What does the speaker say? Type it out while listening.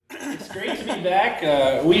It's great to be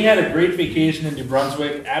back. We had a great vacation in New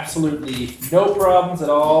Brunswick. Absolutely no problems at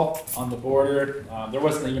all on the border. There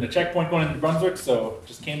wasn't even a checkpoint going in New Brunswick, so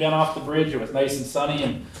just came down off the bridge. It was nice and sunny,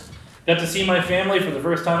 and got to see my family for the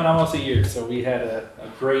first time in almost a year. So we had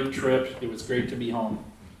a great trip. It was great to be home.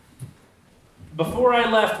 Before I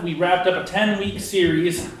left, we wrapped up a 10-week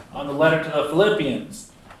series on the letter to the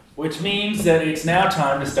Philippians, which means that it's now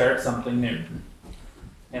time to start something new.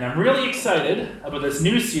 And I'm really excited about this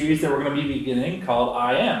new series that we're going to be beginning called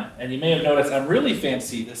I Am. And you may have noticed I'm really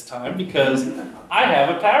fancy this time because I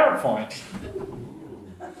have a PowerPoint.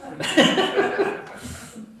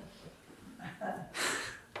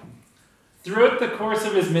 Throughout the course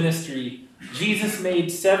of his ministry, Jesus made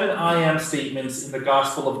 7 I Am statements in the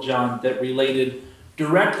Gospel of John that related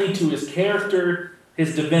directly to his character,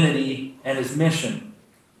 his divinity, and his mission.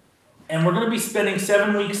 And we're going to be spending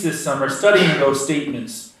 7 weeks this summer studying those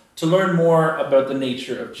statements to learn more about the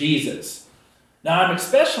nature of Jesus. Now, I'm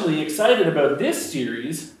especially excited about this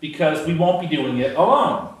series because we won't be doing it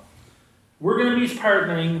alone. We're going to be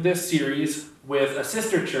partnering this series with a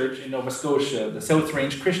sister church in Nova Scotia, the South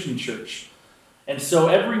Range Christian Church. And so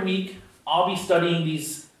every week, I'll be studying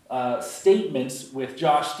these statements with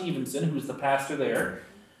Josh Stevenson, who's the pastor there.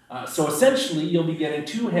 So essentially, you'll be getting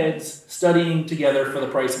 2 heads studying together for the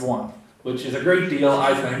price of 1, which is a great deal,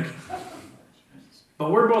 I think. But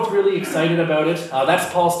we're both really excited about it.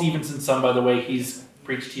 That's Paul Stevenson's son, by the way. He's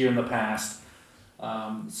preached here in the past.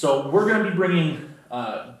 So we're going to be bringing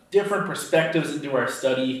different perspectives into our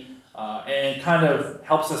study and kind of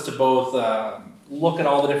helps us to both look at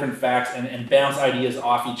all the different facts and bounce ideas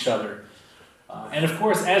off each other. And of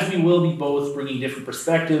course, as we will be both bringing different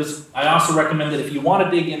perspectives, I also recommend that if you want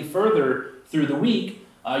to dig in further through the week,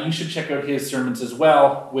 you should check out his sermons as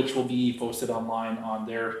well, which will be posted online on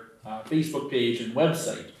their Facebook page and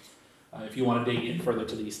website, if you want to dig in further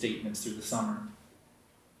to these statements through the summer.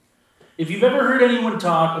 If you've ever heard anyone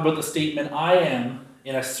talk about the statement, I am,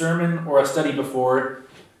 in a sermon or a study before,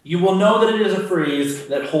 you will know that it is a phrase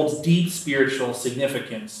that holds deep spiritual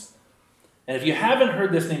significance. And if you haven't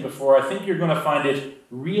heard this name before, I think you're going to find it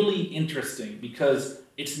really interesting because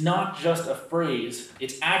it's not just a phrase,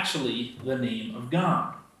 it's actually the name of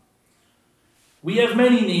God. We have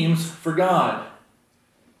many names for God.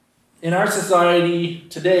 In our society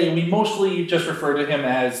today, we mostly just refer to him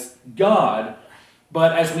as God,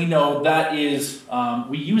 but as we know, that is,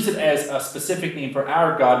 we use it as a specific name for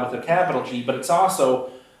our God with a capital G, but it's also,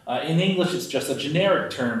 in English, it's just a generic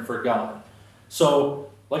term for God. So,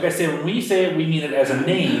 like I say, when we say it, we mean it as a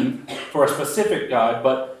name for a specific God,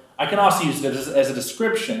 but I can also use it as a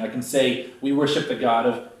description. I can say, we worship the God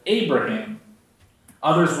of Abraham.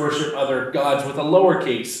 Others worship other gods with a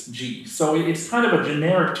lowercase g. So it's kind of a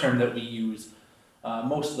generic term that we use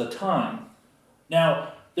most of the time.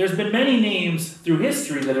 Now, there's been many names through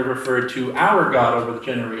history that have referred to our God over the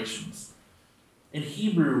generations. In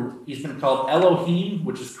Hebrew, he's been called Elohim,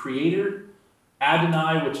 which is creator,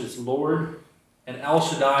 Adonai, which is Lord, and El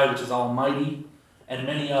Shaddai, which is Almighty, and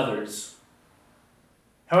many others.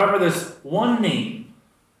 However, there's one name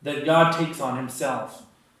that God takes on himself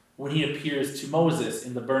when he appears to Moses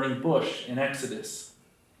in the burning bush in Exodus.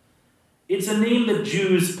 It's a name that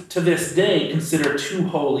Jews to this day consider too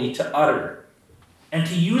holy to utter. And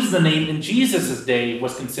to use the name in Jesus' day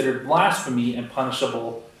was considered blasphemy and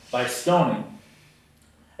punishable by stoning,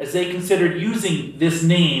 as they considered using this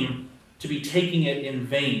name to be taking it in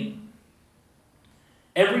vain.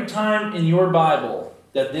 Every time in your Bible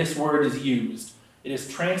that this word is used, it is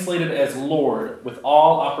translated as Lord with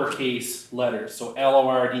all uppercase letters. So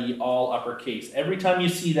L-O-R-D, all uppercase. Every time you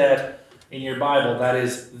see that in your Bible, that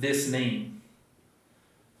is this name.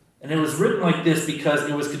 And it was written like this because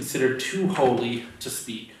it was considered too holy to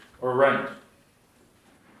speak or write.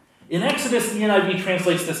 In Exodus, the NIV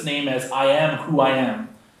translates this name as I am who I am,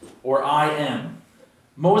 or I am.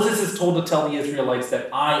 Moses is told to tell the Israelites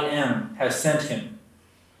that I am has sent him.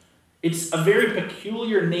 It's a very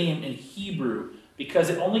peculiar name in Hebrew because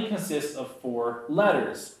it only consists of 4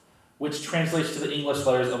 letters, which translates to the English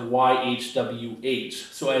letters of Y-H-W-H.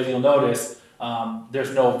 So as you'll notice,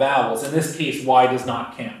 there's no vowels. In this case, Y does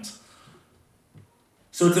not count.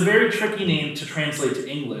 So it's a very tricky name to translate to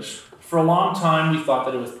English. For a long time, we thought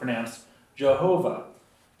that it was pronounced Jehovah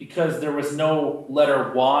because there was no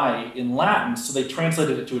letter Y in Latin, so they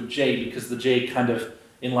translated it to a J because the J kind of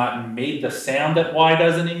in Latin made the sound that Y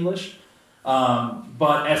does in English.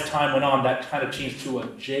 But as time went on, that kind of changed to a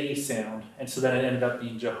J sound, and so then it ended up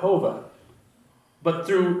being Jehovah. But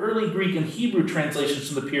through early Greek and Hebrew translations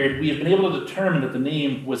from the period, we have been able to determine that the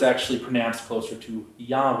name was actually pronounced closer to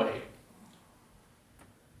Yahweh.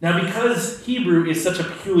 Now, because Hebrew is such a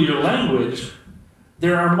peculiar language,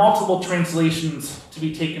 there are multiple translations to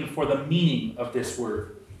be taken for the meaning of this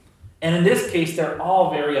word. And in this case, they're all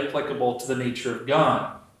very applicable to the nature of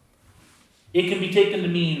God. It can be taken to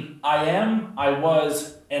mean, I am, I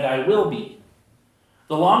was, and I will be.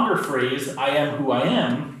 The longer phrase, I am who I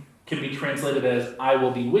am, can be translated as, I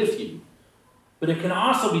will be with you. But it can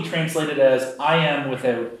also be translated as, I am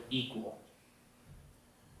without equal.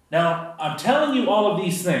 Now, I'm telling you all of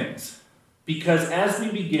these things because as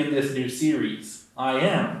we begin this new series, I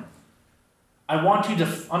am, I want you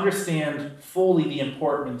to understand fully the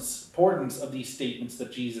importance of these statements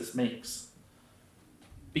that Jesus makes.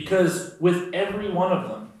 Because with every one of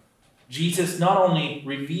them, Jesus not only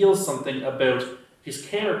reveals something about his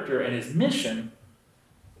character and his mission,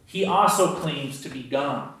 he also claims to be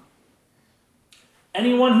God.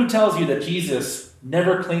 Anyone who tells you that Jesus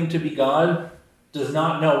never claimed to be God does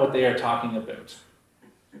not know what they are talking about.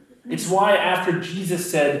 It's why after Jesus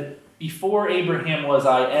said, before Abraham was,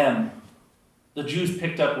 I am, the Jews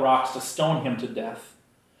picked up rocks to stone him to death.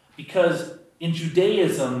 Because in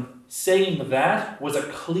Judaism, saying that was a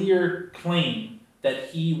clear claim that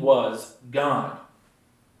he was God.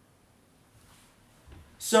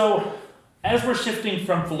 So, as we're shifting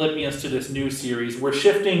from Philippians to this new series, we're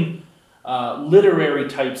shifting literary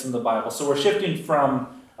types in the Bible. So we're shifting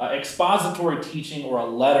from expository teaching or a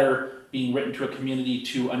letter being written to a community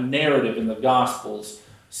to a narrative in the Gospels.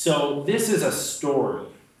 So this is a story,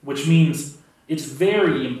 which means it's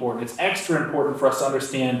very important. It's extra important for us to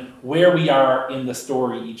understand where we are in the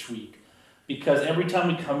story each week. Because every time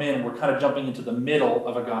we come in, we're kind of jumping into the middle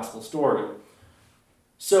of a gospel story.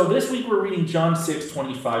 So this week we're reading John 6,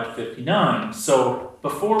 25 to 59. So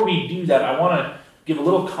before we do that, I want to give a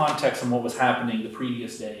little context on what was happening the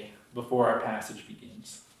previous day before our passage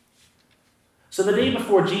begins. So the day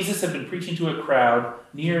before, Jesus had been preaching to a crowd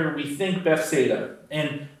near, we think, Bethsaida,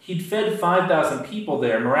 and he'd fed 5,000 people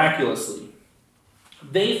there miraculously.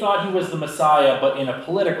 They thought he was the Messiah, but in a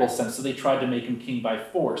political sense, so they tried to make him king by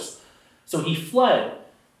force. So he fled,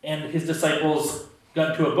 and his disciples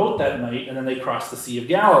got into a boat that night, and then they crossed the Sea of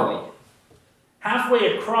Galilee.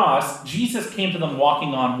 Halfway across, Jesus came to them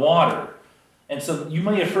walking on water. And so you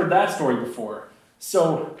may have heard that story before.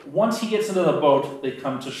 So once he gets into the boat, they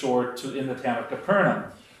come to shore in the town of Capernaum.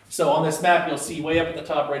 So on this map, you'll see way up at the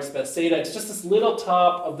top right is Bethsaida. It's just this little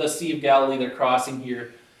top of the Sea of Galilee they're crossing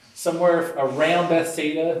here. Somewhere around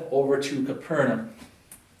Bethsaida over to Capernaum.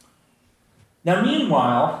 Now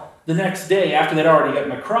meanwhile, the next day, after they'd already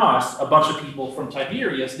gotten across, a bunch of people from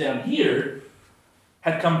Tiberias down here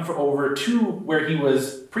had come over to where he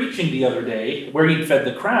was preaching the other day, where he'd fed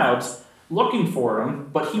the crowds, looking for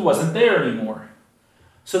him, but he wasn't there anymore.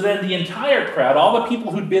 So then the entire crowd, all the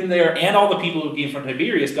people who'd been there and all the people who came from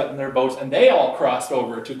Tiberias got in their boats, and they all crossed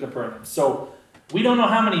over to Capernaum. So we don't know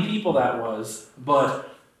how many people that was,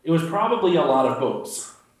 but it was probably a lot of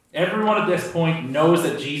boats. Everyone at this point knows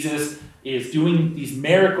that Jesus is doing these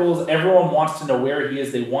miracles. Everyone wants to know where he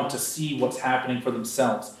is. They want to see what's happening for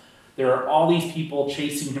themselves. There are all these people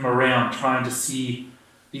chasing him around, trying to see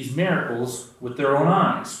these miracles with their own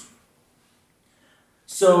eyes.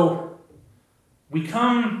 So we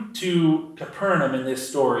come to Capernaum in this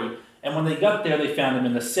story, and when they got there, they found him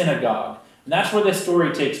in the synagogue. And that's where this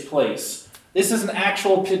story takes place. This is an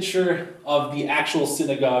actual picture of the actual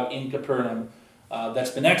synagogue in Capernaum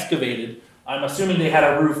that's been excavated. I'm assuming they had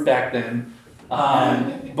a roof back then.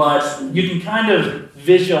 But you can kind of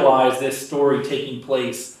visualize this story taking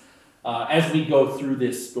place as we go through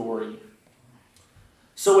this story.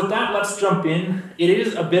 So with that, let's jump in. It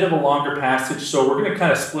is a bit of a longer passage, so we're going to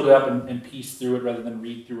kind of split it up and piece through it rather than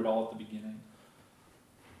read through it all at the beginning.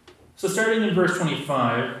 So starting in verse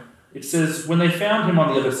 25, it says, when they found him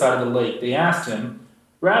on the other side of the lake, they asked him,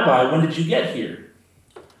 Rabbi, when did you get here?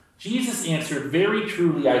 Jesus answered, very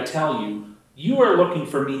truly I tell you, you are looking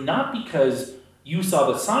for me not because you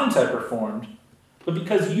saw the signs I performed, but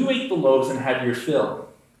because you ate the loaves and had your fill.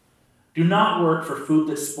 Do not work for food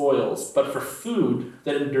that spoils, but for food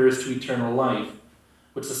that endures to eternal life,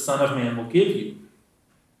 which the Son of Man will give you.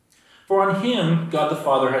 For on him God the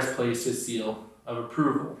Father has placed his seal of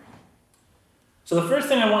approval. So the first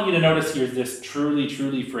thing I want you to notice here is this truly,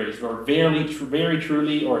 truly phrase, or very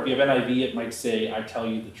truly, or if you have NIV, it might say, I tell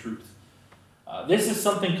you the truth. This is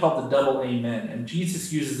something called the double amen, and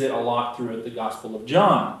Jesus uses it a lot throughout the Gospel of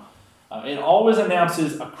John. It always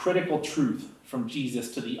announces a critical truth from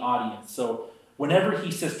Jesus to the audience. So whenever he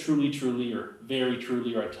says truly, truly, or very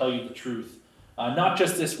truly, or I tell you the truth, not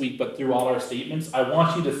just this week, but through all our statements, I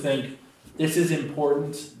want you to think, this is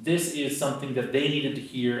important, this is something that they needed to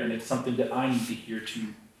hear, and it's something that I need to hear too.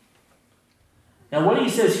 Now, what he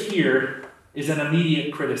says here is an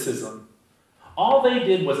immediate criticism. All they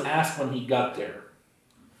did was ask when he got there.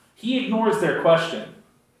 He ignores their question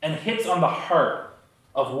and hits on the heart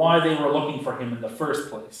of why they were looking for him in the first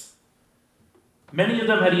place. Many of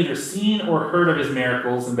them had either seen or heard of his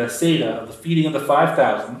miracles in Bethsaida of the feeding of the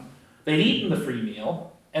 5,000. They'd eaten the free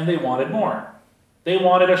meal, and they wanted more. They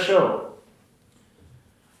wanted a show.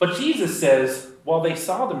 But Jesus says, while they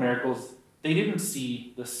saw the miracles, they didn't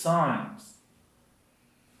see the signs.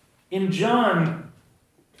 In John,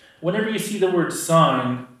 whenever you see the word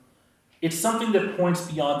sign, it's something that points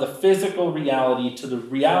beyond the physical reality to the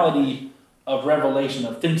reality of revelation,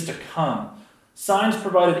 of things to come. Signs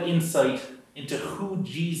provided insight into who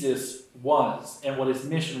Jesus was and what his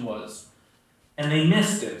mission was. And they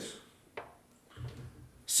missed it.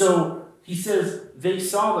 So he says they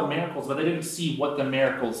saw the miracles, but they didn't see what the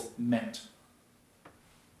miracles meant.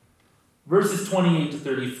 Verses 28 to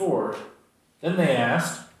 34. Then they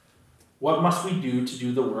asked, "What must we do to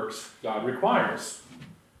do the works God requires?"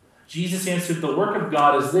 Jesus answered, "The work of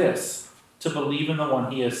God is this, to believe in the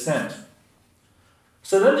one he has sent."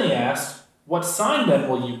 So then they asked, "What sign then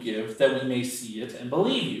will you give that we may see it and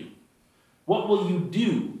believe you? What will you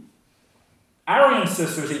do? Our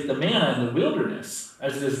ancestors ate the manna in the wilderness.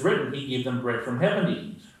 As it is written, he gave them bread from heaven to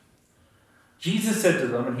eat." Jesus said to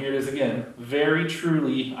them, and here it is again, "Very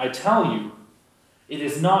truly I tell you, it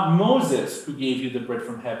is not Moses who gave you the bread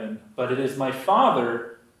from heaven, but it is my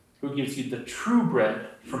Father who gives you the true bread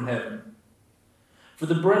from heaven. For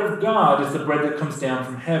the bread of God is the bread that comes down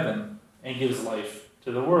from heaven and gives life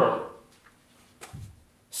to the world."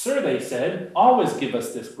 "Sir," they said, "always give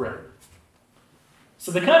us this bread."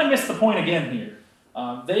 So they kind of missed the point again here.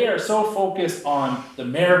 They are so focused on the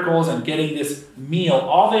miracles and getting this meal.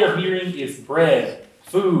 All they are hearing is bread,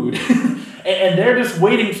 food. And they're just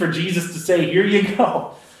waiting for Jesus to say, "Here you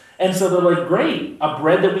go." And so they're like, "Great, a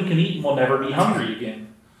bread that we can eat and we'll never be hungry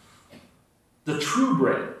again." The true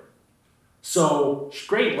bread. So,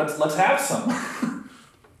 great, let's have some.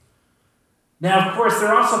 Now, of course,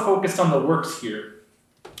 they're also focused on the works here.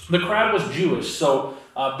 The crowd was Jewish, so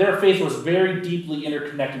their faith was very deeply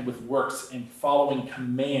interconnected with works and following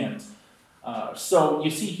commands. So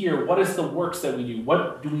you see here, what is the works that we do?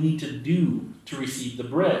 What do we need to do to receive the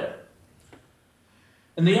bread?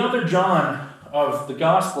 And the author John of the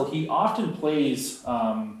Gospel, he often plays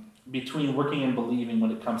between working and believing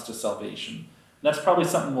when it comes to salvation. And that's probably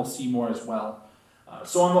something we'll see more as well.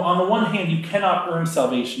 So on the one hand, you cannot earn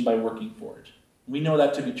salvation by working for it. We know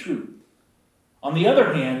that to be true. On the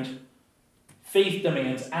other hand, faith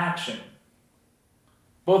demands action.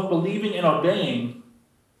 Both believing and obeying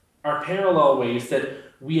are parallel ways that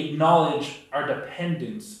we acknowledge our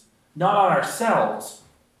dependence, not on ourselves,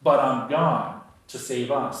 but on God to save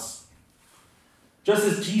us. Just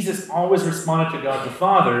as Jesus always responded to God the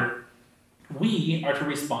Father, we are to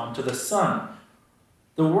respond to the Son.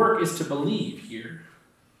 The work is to believe here.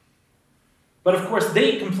 But of course,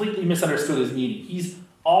 they completely misunderstood his meaning. He's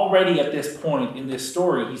already at this point in this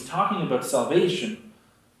story, he's talking about salvation.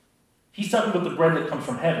 He's talking about the bread that comes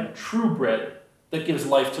from heaven, true bread that gives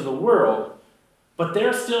life to the world. But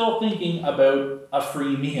they're still thinking about a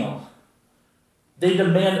free meal. They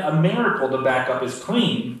demand a miracle to back up his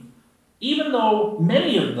claim, even though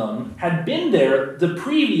many of them had been there the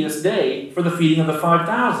previous day for the feeding of the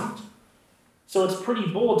 5,000. So it's pretty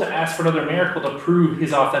bold to ask for another miracle to prove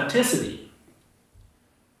his authenticity.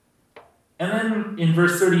 And then in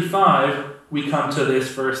verse 35, we come to this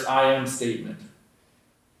first I am statement.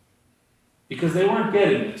 Because they weren't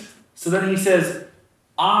getting it. So then he says,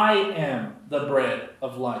 "I am the bread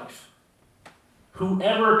of life.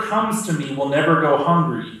 Whoever comes to me will never go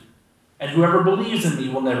hungry, and whoever believes in me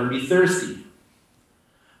will never be thirsty.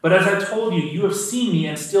 But as I told you, you have seen me,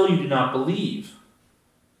 and still you do not believe.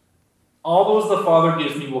 All those the Father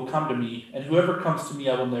gives me will come to me, and whoever comes to me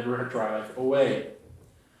I will never drive away.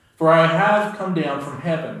 For I have come down from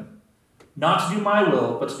heaven, not to do my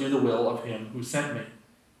will, but to do the will of him who sent me.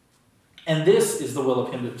 And this is the will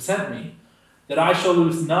of him who sent me, that I shall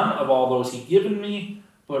lose none of all those he given me,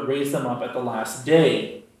 but raise them up at the last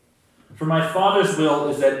day. For my Father's will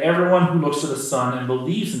is that everyone who looks to the Son and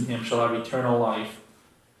believes in him shall have eternal life,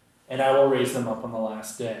 and I will raise them up on the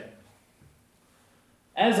last day."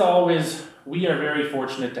 As always, we are very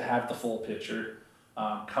fortunate to have the full picture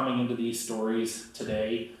coming into these stories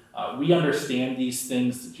today. We understand these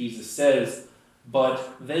things that Jesus says,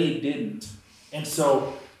 but they didn't. And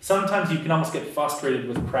so sometimes you can almost get frustrated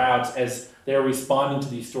with crowds as they're responding to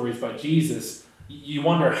these stories by Jesus. You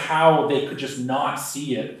wonder how they could just not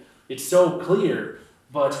see it. It's so clear,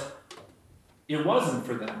 but it wasn't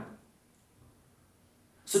for them.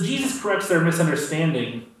 So Jesus corrects their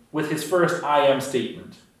misunderstanding with his first I am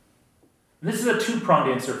statement. And this is a two-pronged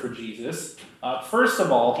answer for Jesus. First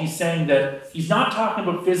of all, he's saying that he's not talking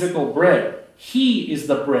about physical bread. He is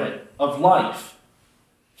the bread of life.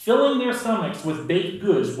 Filling their stomachs with baked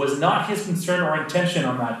goods was not his concern or intention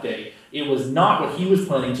on that day. It was not what he was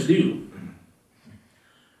planning to do.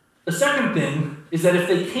 The second thing is that if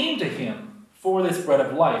they came to him for this bread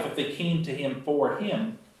of life, if they came to him for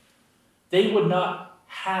him, they would not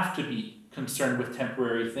have to be concerned with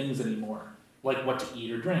temporary things anymore, like what to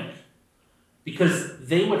eat or drink, because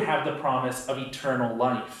they would have the promise of eternal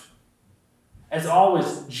life. As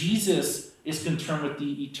always, Jesus is concerned with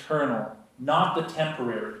the eternal, not the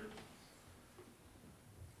temporary.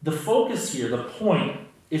 The focus here, the point,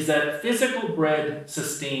 is that physical bread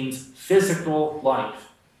sustains physical life,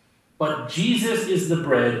 but Jesus is the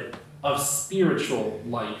bread of spiritual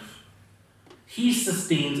life. He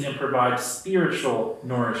sustains and provides spiritual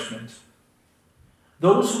nourishment.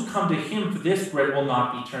 Those who come to him for this bread will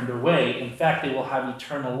not be turned away. In fact, they will have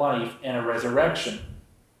eternal life and a resurrection.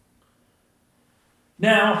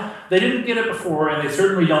 Now, they didn't get it before, and they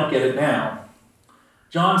certainly don't get it now.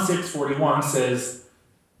 John 6:41 says,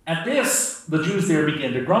 "At this, the Jews there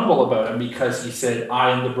began to grumble about him because he said,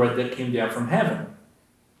 'I am the bread that came down from heaven.'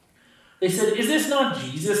 They said, 'Is this not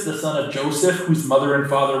Jesus, the son of Joseph, whose mother and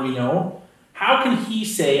father we know? How can he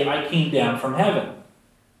say, 'I came down from heaven'?"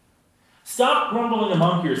 "Stop grumbling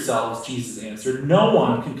among yourselves," Jesus answered. "No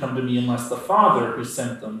one can come to me unless the Father who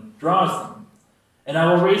sent them draws them, and I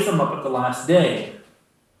will raise them up at the last day.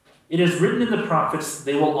 It is written in the prophets,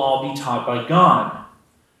 they will all be taught by God.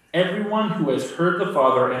 Everyone who has heard the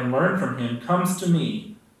Father and learned from him comes to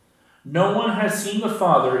me. No one has seen the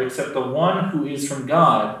Father except the one who is from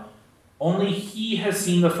God. Only he has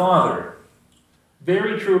seen the Father.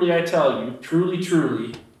 Very truly I tell you, truly,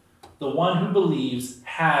 truly, the one who believes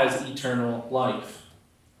has eternal life."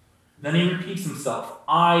 Then he repeats himself,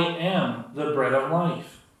 "I am the bread of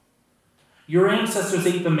life. Your ancestors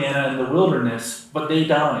ate the manna in the wilderness, but they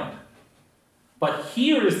died. But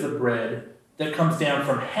here is the bread that comes down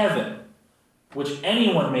from heaven, which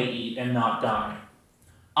anyone may eat and not die.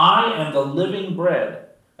 I am the living bread,"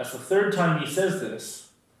 that's the third time he says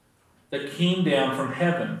this, "that came down from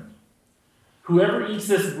heaven. Whoever eats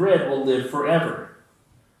this bread will live forever.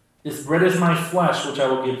 This bread is my flesh, which I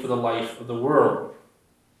will give for the life of the world."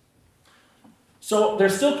 So they're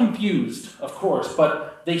still confused, of course,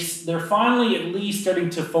 but they're finally at least starting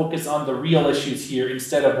to focus on the real issues here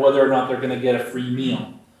instead of whether or not they're going to get a free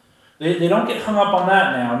meal. They don't get hung up on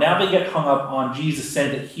that now. Now they get hung up on Jesus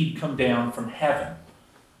saying that he'd come down from heaven.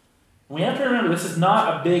 We have to remember, this is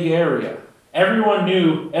not a big area. Everyone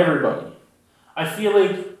knew everybody. I feel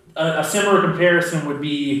like a similar comparison would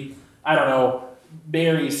be, I don't know,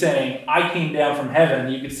 Barry saying, "I came down from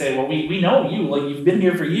heaven." You could say, "Well, we know you. Like, you've been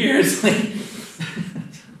here for years."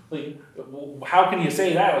 Like, how can you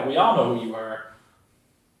say that? Like, we all know who you are.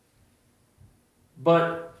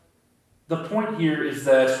 But the point here is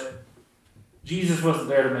that Jesus wasn't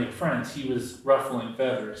there to make friends. He was ruffling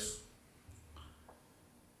feathers.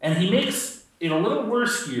 And he makes it a little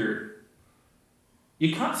worse here.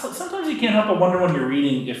 Sometimes you can't help but wonder when you're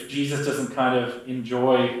reading if Jesus doesn't kind of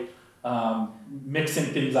enjoy mixing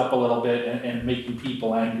things up a little bit and making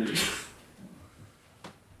people angry.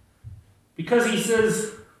 Because he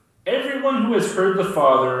says, "Everyone who has heard the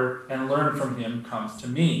Father and learned from him comes to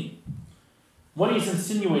me." What he's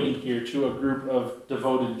insinuating here to a group of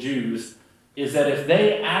devoted Jews is that if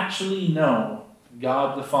they actually know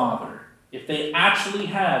God the Father, if they actually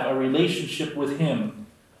have a relationship with him,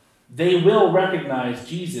 they will recognize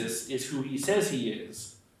Jesus is who he says he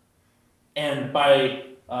is. And by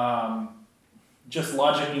just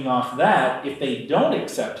logicking off that, if they don't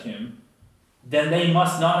accept him, then they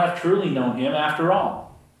must not have truly known him after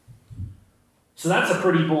all. So that's a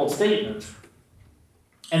pretty bold statement.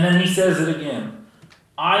 And then he says it again.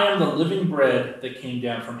 "I am the living bread that came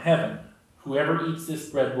down from heaven. Whoever eats this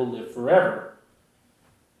bread will live forever.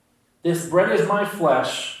 This bread is my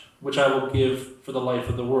flesh, which I will give for the life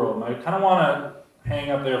of the world." And I kind of want to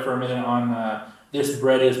hang up there for a minute on this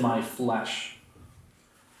bread is my flesh.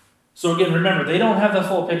 So again, remember, they don't have the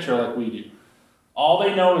full picture like we do. All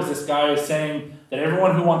they know is this guy is saying that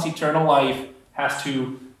everyone who wants eternal life has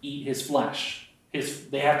to eat his flesh.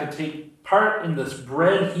 They have to take part in this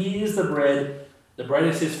bread. He is the bread. The bread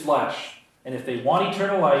is his flesh. And if they want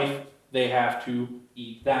eternal life, they have to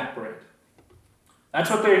eat that bread. That's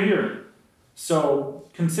what they're hearing. So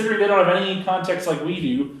considering they don't have any context like we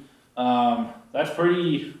do, that's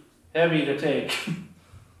pretty heavy to take.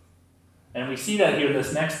 And we see that here in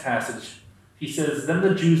this next passage. He says, "Then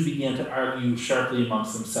the Jews began to argue sharply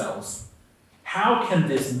amongst themselves. 'How can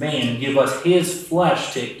this man give us his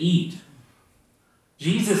flesh to eat?'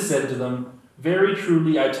 Jesus said to them, 'Very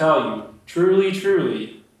truly I tell you, truly,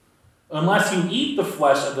 truly, unless you eat the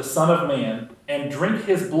flesh of the Son of Man and drink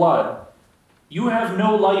his blood, you have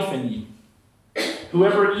no life in you.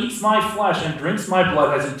 Whoever eats my flesh and drinks my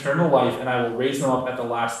blood has eternal life, and I will raise them up at the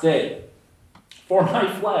last day. For my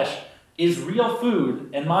flesh is real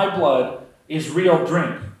food, and my blood is real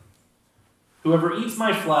drink. Whoever eats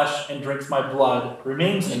my flesh and drinks my blood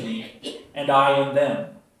remains in me, and I in them.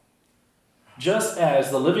 Just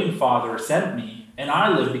as the living Father sent me, and I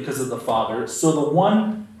live because of the Father, so the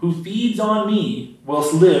one who feeds on me will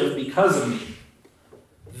live because of me.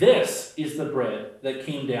 This is the bread that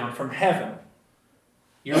came down from heaven.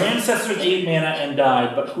 Your ancestors ate manna and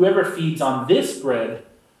died, but whoever feeds on this bread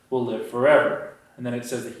will live forever.'" And then it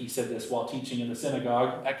says that he said this while teaching in the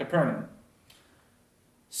synagogue at Capernaum.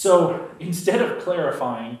 So instead of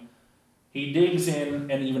clarifying, he digs in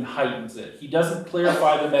and even heightens it. He doesn't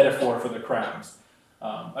clarify the metaphor for the crowds.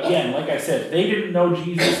 Again, like I said, they didn't know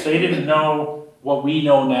Jesus. They didn't know what we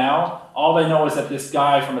know now. All they know is that this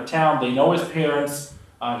guy from a town, they know his parents.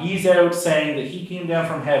 He's out saying that he came down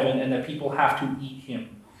from heaven and that people have to eat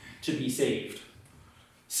him to be saved.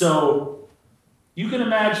 So you can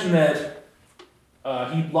imagine that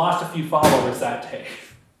he lost a few followers that day.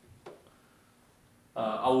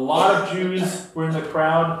 A lot of Jews were in the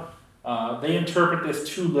crowd. They interpret this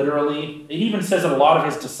too literally. It even says that a lot of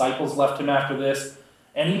his disciples left him after this,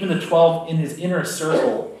 and even the 12 in his inner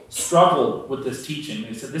circle struggled with this teaching.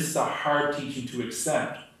 They said this is a hard teaching to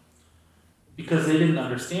accept because they didn't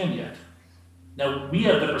understand yet. Now, we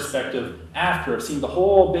have the perspective after of seeing the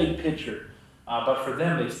whole big picture, but for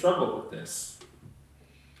them, they struggled with this.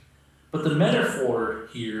 But the metaphor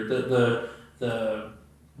here, the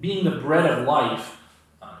being the bread of life,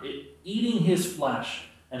 eating his flesh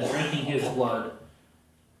and drinking his blood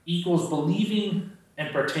equals believing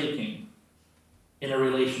and partaking in a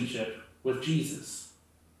relationship with Jesus.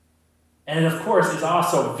 And it, of course, is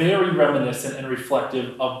also very reminiscent and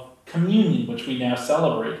reflective of communion, which we now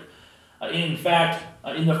celebrate. In fact,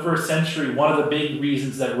 in the first century, one of the big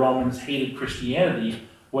reasons that Romans hated Christianity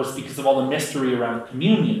was because of all the mystery around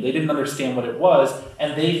communion. They didn't understand what it was,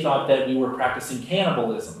 and they thought that we were practicing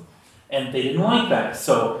cannibalism. And they didn't like that.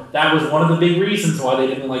 So that was one of the big reasons why they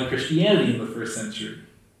didn't like Christianity in the first century.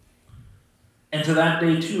 And to that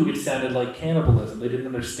day, too, it sounded like cannibalism. They didn't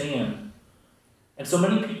understand. And so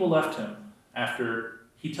many people left him after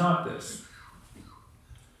he taught this.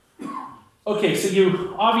 Okay, so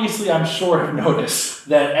you obviously, I'm sure, have noticed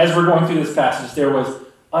that as we're going through this passage, there was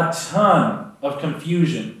a ton of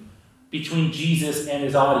confusion between Jesus and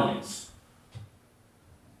his audience.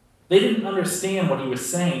 They didn't understand what he was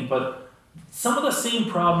saying, but some of the same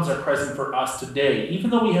problems are present for us today. Even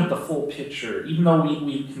though we have the full picture, even though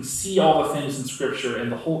we can see all the things in Scripture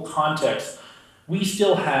and the whole context, we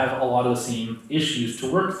still have a lot of the same issues to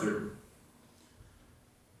work through.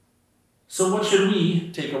 So what should we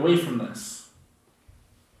take away from this?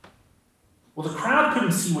 Well, the crowd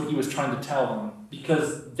couldn't see what he was trying to tell them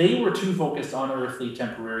because they were too focused on earthly,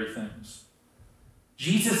 temporary things.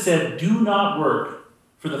 Jesus said, "Do not work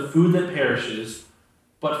for the food that perishes,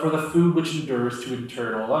 but for the food which endures to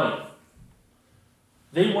eternal life."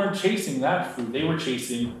 They weren't chasing that food. They were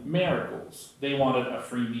chasing miracles. They wanted a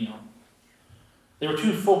free meal. They were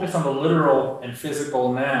too focused on the literal and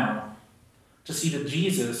physical now to see that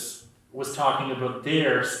Jesus was talking about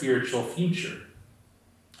their spiritual future.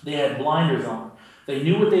 They had blinders on. They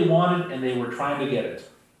knew what they wanted, and they were trying to get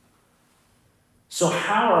it. So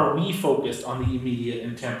how are we focused on the immediate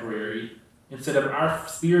and temporary instead of our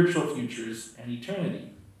spiritual futures and eternity?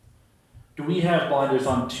 Do we have blinders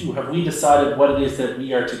on too? Have we decided what it is that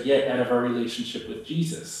we are to get out of our relationship with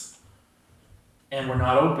Jesus? And we're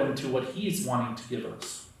not open to what he's wanting to give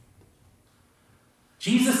us.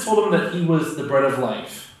 Jesus told them that he was the bread of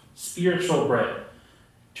life, spiritual bread.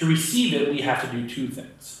 To receive it, we have to do two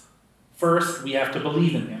things. First, we have to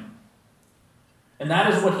believe in him. And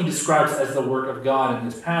that is what he describes as the work of God in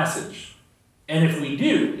this passage. And if we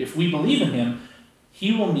do, if we believe in him,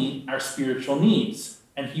 he will meet our spiritual needs,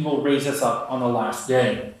 and he will raise us up on the last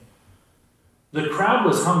day. The crowd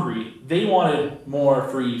was hungry. They wanted more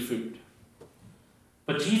free food.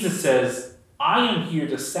 But Jesus says, "I am here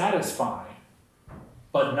to satisfy,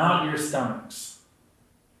 but not your stomachs.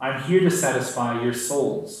 I'm here to satisfy your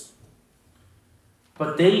souls."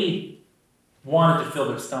 But they wanted to fill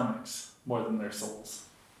their stomachs more than their souls.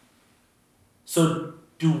 So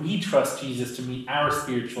do we trust Jesus to meet our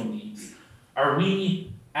spiritual needs? Are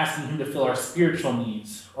we asking him to fill our spiritual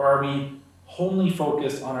needs? Or are we wholly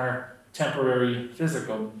focused on our temporary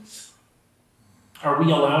physical needs? Are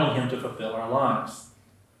we allowing him to fulfill our lives?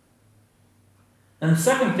 And the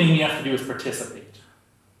second thing we have to do is participate.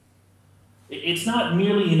 It's not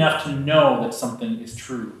merely enough to know that something is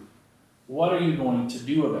true. What are you going to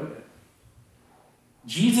do about it?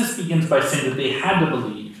 Jesus begins by saying that they had to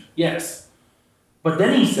believe, yes. But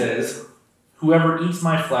then he says, whoever eats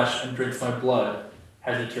my flesh and drinks my blood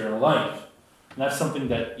has eternal life. And that's something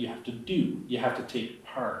that you have to do. You have to take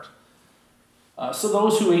part. So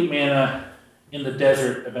those who ate manna in the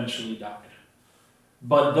desert eventually died.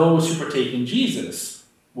 But those who partake in Jesus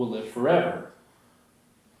will live forever.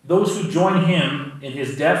 Those who join him in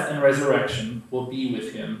his death and resurrection will be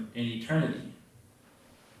with him in eternity.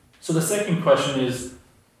 So the second question is,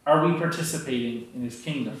 are we participating in his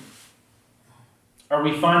kingdom? Are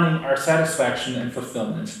we finding our satisfaction and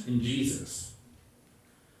fulfillment in Jesus?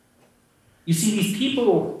 You see, these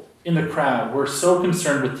people in the crowd were so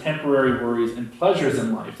concerned with temporary worries and pleasures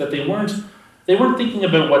in life that they weren't thinking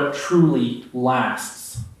about what truly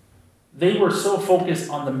lasts. They were so focused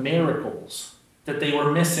on the miracles that they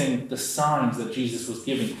were missing the signs that Jesus was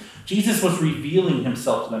giving. Jesus was revealing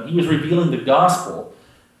himself to them. He was revealing the gospel,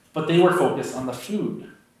 but they were focused on the food.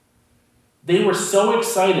 They were so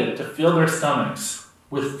excited to fill their stomachs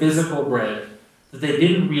with physical bread that they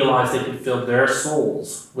didn't realize they could fill their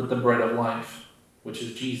souls with the bread of life, which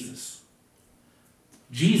is Jesus.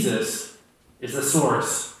 Jesus is the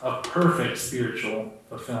source of perfect spiritual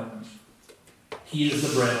fulfillment. He is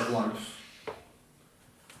the bread of life.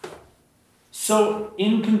 So,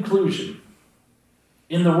 in conclusion,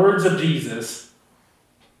 in the words of Jesus,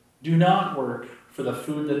 do not work for the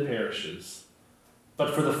food that perishes,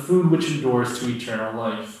 but for the food which endures to eternal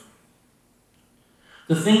life.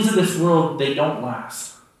 The things of this world, they don't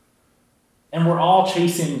last. And we're all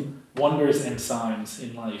chasing wonders and signs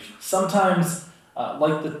in life. Sometimes,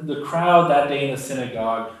 like the crowd that day in the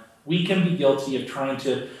synagogue, we can be guilty of trying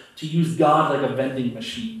to use God like a vending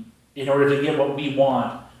machine in order to get what we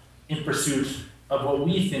want in pursuit of what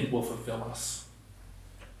we think will fulfill us.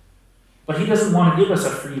 But he doesn't want to give us a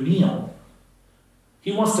free meal.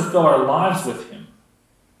 He wants to fill our lives with him.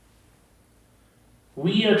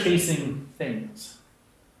 We are chasing things.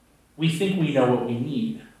 We think we know what we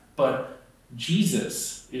need, but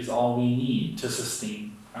Jesus is all we need to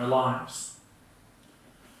sustain our lives.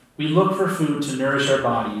 We look for food to nourish our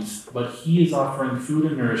bodies, but he is offering food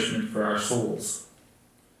and nourishment for our souls.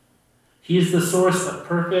 He is the source of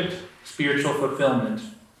perfect spiritual fulfillment.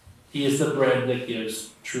 He is the bread that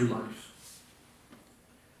gives true life.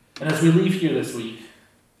 And as we leave here this week,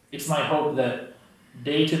 it's my hope that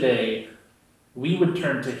day to day, we would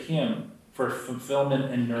turn to him for fulfillment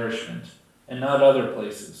and nourishment, and not other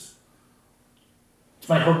places. It's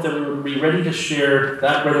my hope that we would be ready to share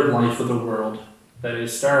that bread of life with a world that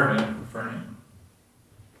is starving for him.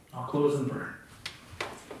 I'll close in prayer.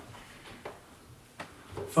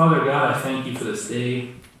 Father God, I thank you for this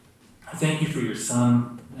day. I thank you for your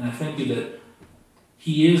Son, and I thank you that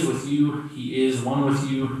he is with you, he is one with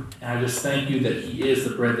you, and I just thank you that he is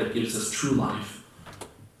the bread that gives us true life.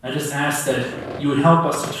 I just ask that you would help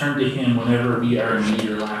us to turn to him whenever we are in need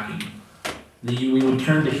or lacking. That we would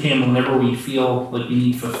turn to him whenever we feel like we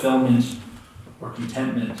need fulfillment or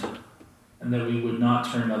contentment, and that we would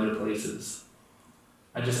not turn other places.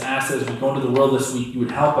 I just ask that as we go into the world this week, you would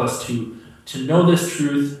help us to know this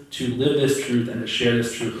truth, to live this truth, and to share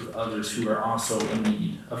this truth with others who are also in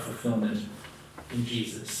need of fulfillment in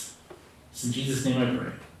Jesus. It's in Jesus' name I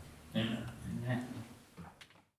pray. Amen. Amen.